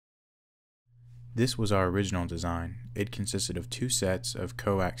This was our original design. It consisted of two sets of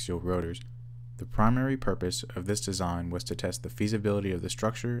coaxial rotors. The primary purpose of this design was to test the feasibility of the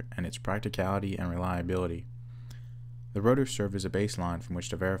structure and its practicality and reliability. The rotors served as a baseline from which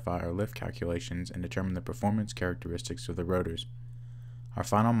to verify our lift calculations and determine the performance characteristics of the rotors. Our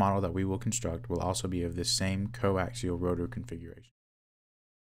final model that we will construct will also be of this same coaxial rotor configuration.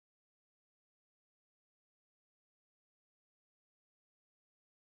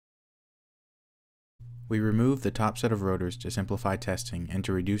 We removed the top set of rotors to simplify testing and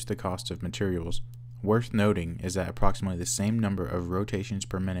to reduce the cost of materials. Worth noting is that approximately the same number of rotations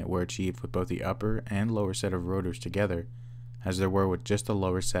per minute were achieved with both the upper and lower set of rotors together as there were with just the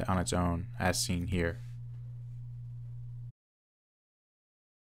lower set on its own, as seen here.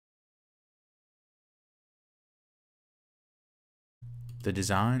 The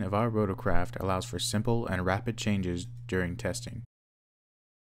design of our rotorcraft allows for simple and rapid changes during testing.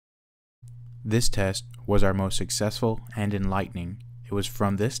 This test was our most successful and enlightening. It was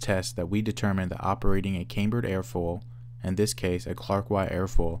from this test that we determined that operating a cambered airfoil, in this case a Clark-White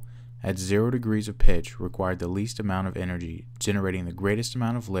airfoil, at 0 degrees of pitch required the least amount of energy, generating the greatest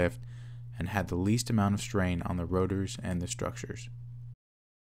amount of lift, and had the least amount of strain on the rotors and the structures.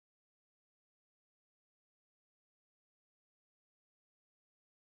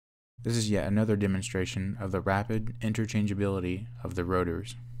 This is yet another demonstration of the rapid interchangeability of the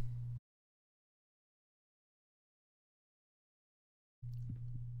rotors.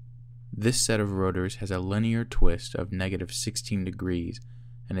 This set of rotors has a linear twist of -16 degrees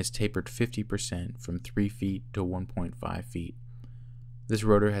and is tapered 50% from 3 feet to 1.5 feet. This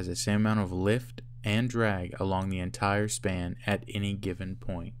rotor has the same amount of lift and drag along the entire span at any given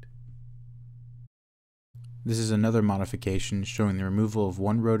point. This is another modification showing the removal of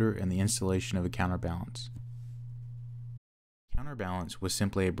one rotor and the installation of a counterbalance. Counterbalance was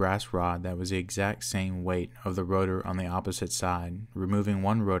simply a brass rod that was the exact same weight of the rotor on the opposite side. Removing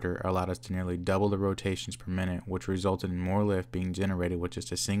one rotor allowed us to nearly double the rotations per minute, which resulted in more lift being generated with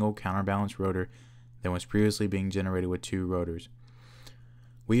just a single counterbalance rotor than was previously being generated with two rotors.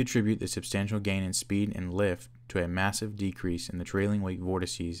 We attribute the substantial gain in speed and lift to a massive decrease in the trailing wake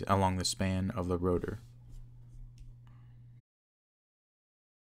vortices along the span of the rotor.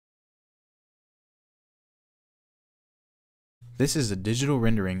 This is a digital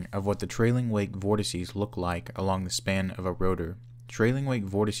rendering of what the trailing wake vortices look like along the span of a rotor. Trailing wake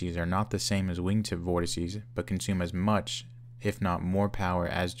vortices are not the same as wingtip vortices, but consume as much, if not more power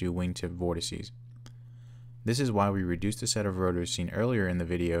as do wingtip vortices. This is why we reduced the set of rotors seen earlier in the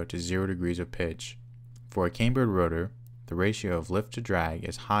video to 0 degrees of pitch. For a cambered rotor, the ratio of lift to drag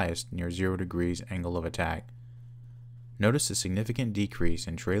is highest near 0 degrees angle of attack. Notice the significant decrease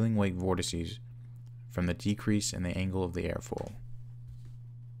in trailing wake vortices from the decrease in the angle of the airfoil.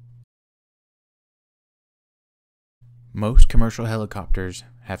 Most commercial helicopters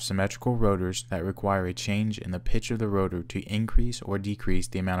have symmetrical rotors that require a change in the pitch of the rotor to increase or decrease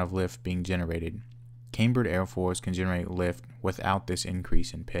the amount of lift being generated. Cambered airfoils can generate lift without this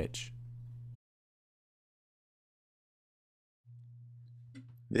increase in pitch.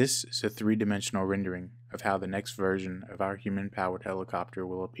 This is a three-dimensional rendering of how the next version of our human-powered helicopter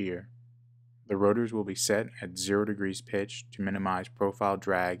will appear. The rotors will be set at 0 degrees pitch to minimize profile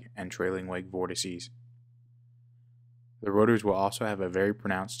drag and trailing wake vortices. The rotors will also have a very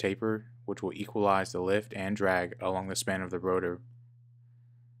pronounced taper, which will equalize the lift and drag along the span of the rotor.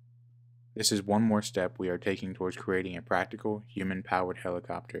 This is one more step we are taking towards creating a practical, human-powered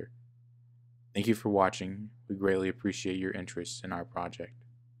helicopter. Thank you for watching. We greatly appreciate your interest in our project.